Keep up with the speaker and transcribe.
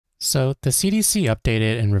So, the CDC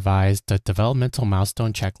updated and revised the developmental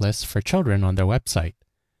milestone checklist for children on their website.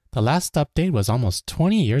 The last update was almost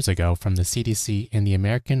 20 years ago from the CDC and the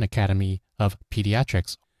American Academy of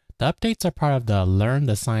Pediatrics. The updates are part of the Learn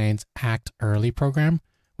the Science Act Early program,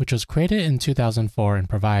 which was created in 2004 and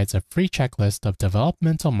provides a free checklist of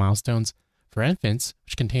developmental milestones for infants,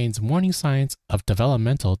 which contains warning signs of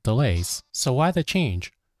developmental delays. So why the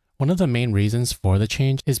change? One of the main reasons for the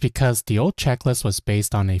change is because the old checklist was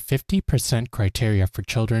based on a 50% criteria for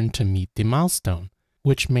children to meet the milestone,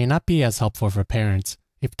 which may not be as helpful for parents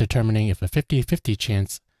if determining if a 50-50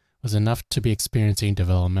 chance was enough to be experiencing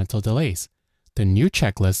developmental delays. The new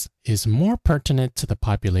checklist is more pertinent to the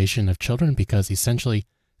population of children because essentially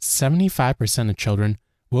 75% of children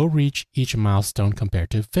will reach each milestone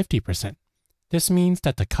compared to 50%. This means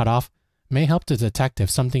that the cutoff may help to detect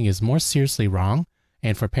if something is more seriously wrong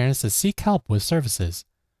and for parents to seek help with services.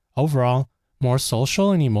 Overall, more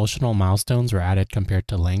social and emotional milestones were added compared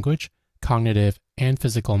to language, cognitive, and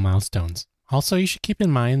physical milestones. Also, you should keep in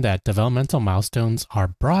mind that developmental milestones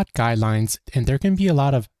are broad guidelines and there can be a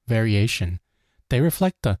lot of variation. They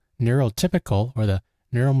reflect the neurotypical or the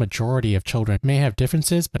neuromajority of children may have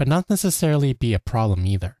differences, but not necessarily be a problem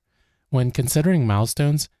either. When considering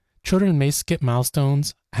milestones, children may skip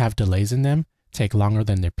milestones, have delays in them, take longer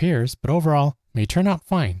than their peers, but overall may turn out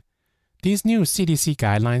fine. These new CDC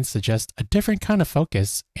guidelines suggest a different kind of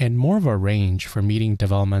focus and more of a range for meeting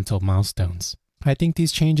developmental milestones. I think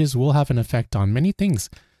these changes will have an effect on many things,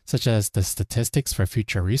 such as the statistics for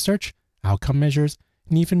future research, outcome measures,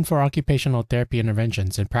 and even for occupational therapy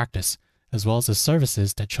interventions in practice, as well as the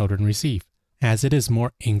services that children receive. As it is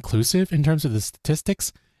more inclusive in terms of the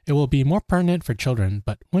statistics, it will be more pertinent for children,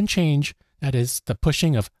 but one change, that is the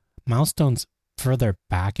pushing of milestones further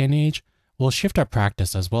back in age, will shift our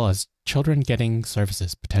practice as well as children getting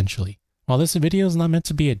services potentially. While this video is not meant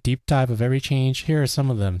to be a deep dive of every change, here are some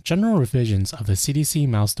of the general revisions of the CDC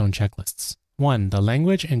milestone checklists. 1. The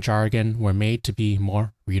language and jargon were made to be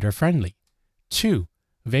more reader-friendly. 2.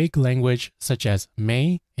 Vague language such as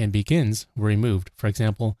may and begins were removed. For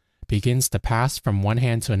example, begins to pass from one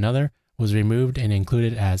hand to another was removed and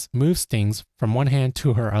included as moves things from one hand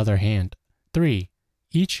to her other hand. 3.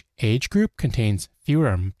 Each age group contains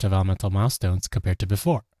fewer developmental milestones compared to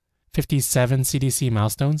before. 57 CDC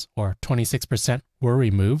milestones, or 26%, were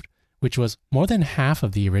removed, which was more than half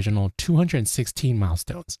of the original 216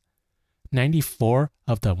 milestones. 94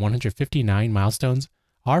 of the 159 milestones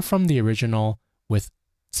are from the original, with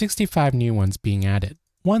 65 new ones being added.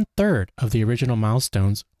 1/3 of the original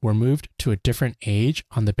milestones were moved to a different age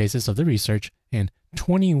on the basis of the research, and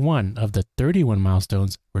 21 of the 31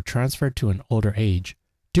 milestones were transferred to an older age.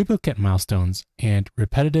 Duplicate milestones and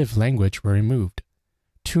repetitive language were removed.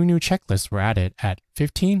 2 new checklists were added at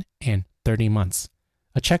 15 and 30 months.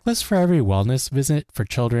 A checklist for every wellness visit for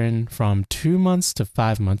children from 2 months to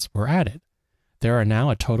 5 months were added. There are now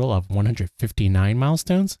a total of 159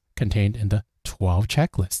 milestones contained in the 12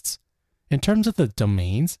 checklists. In terms of the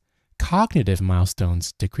domains, cognitive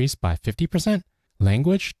milestones decreased by 50%,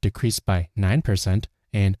 language decreased by 9%,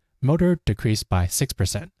 and motor decreased by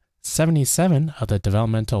 6%. 77 of the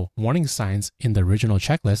developmental warning signs in the original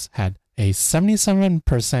checklist had a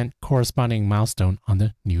 77% corresponding milestone on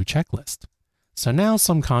the new checklist. So now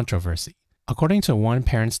some controversy. According to one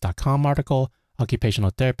Parents.com article,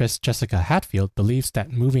 occupational therapist Jessica Hatfield believes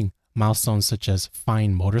that moving milestones such as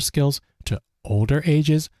fine motor skills to older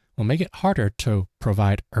ages will make it harder to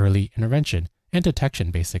provide early intervention and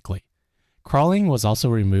detection basically. Crawling was also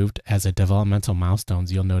removed as a developmental milestone.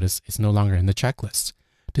 You'll notice it's no longer in the checklist.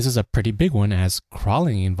 This is a pretty big one as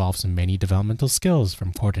crawling involves many developmental skills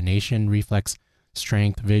from coordination, reflex,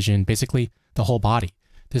 strength, vision, basically the whole body.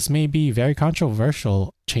 This may be a very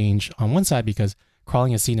controversial change on one side because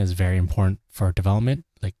crawling is seen as very important for development,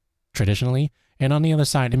 like traditionally, and on the other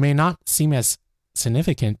side, it may not seem as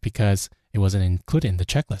significant because it wasn't included in the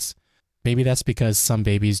checklist. Maybe that's because some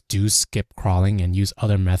babies do skip crawling and use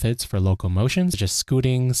other methods for locomotion, such as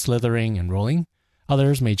scooting, slithering, and rolling.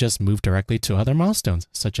 Others may just move directly to other milestones,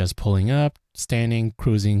 such as pulling up, standing,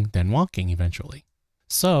 cruising, then walking eventually.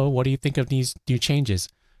 So, what do you think of these new changes?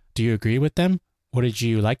 Do you agree with them? What did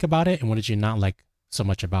you like about it, and what did you not like so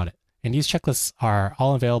much about it? And these checklists are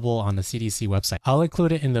all available on the CDC website. I'll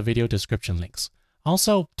include it in the video description links.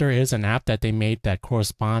 Also, there is an app that they made that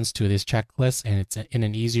corresponds to this checklist, and it's in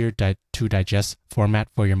an easier to digest format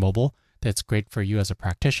for your mobile. That's great for you as a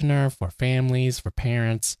practitioner, for families, for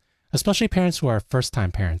parents, especially parents who are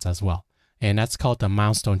first-time parents as well. And that's called the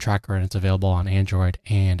Milestone Tracker, and it's available on Android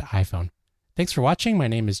and iPhone. Thanks for watching. My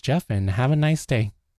name is Jeff, and have a nice day.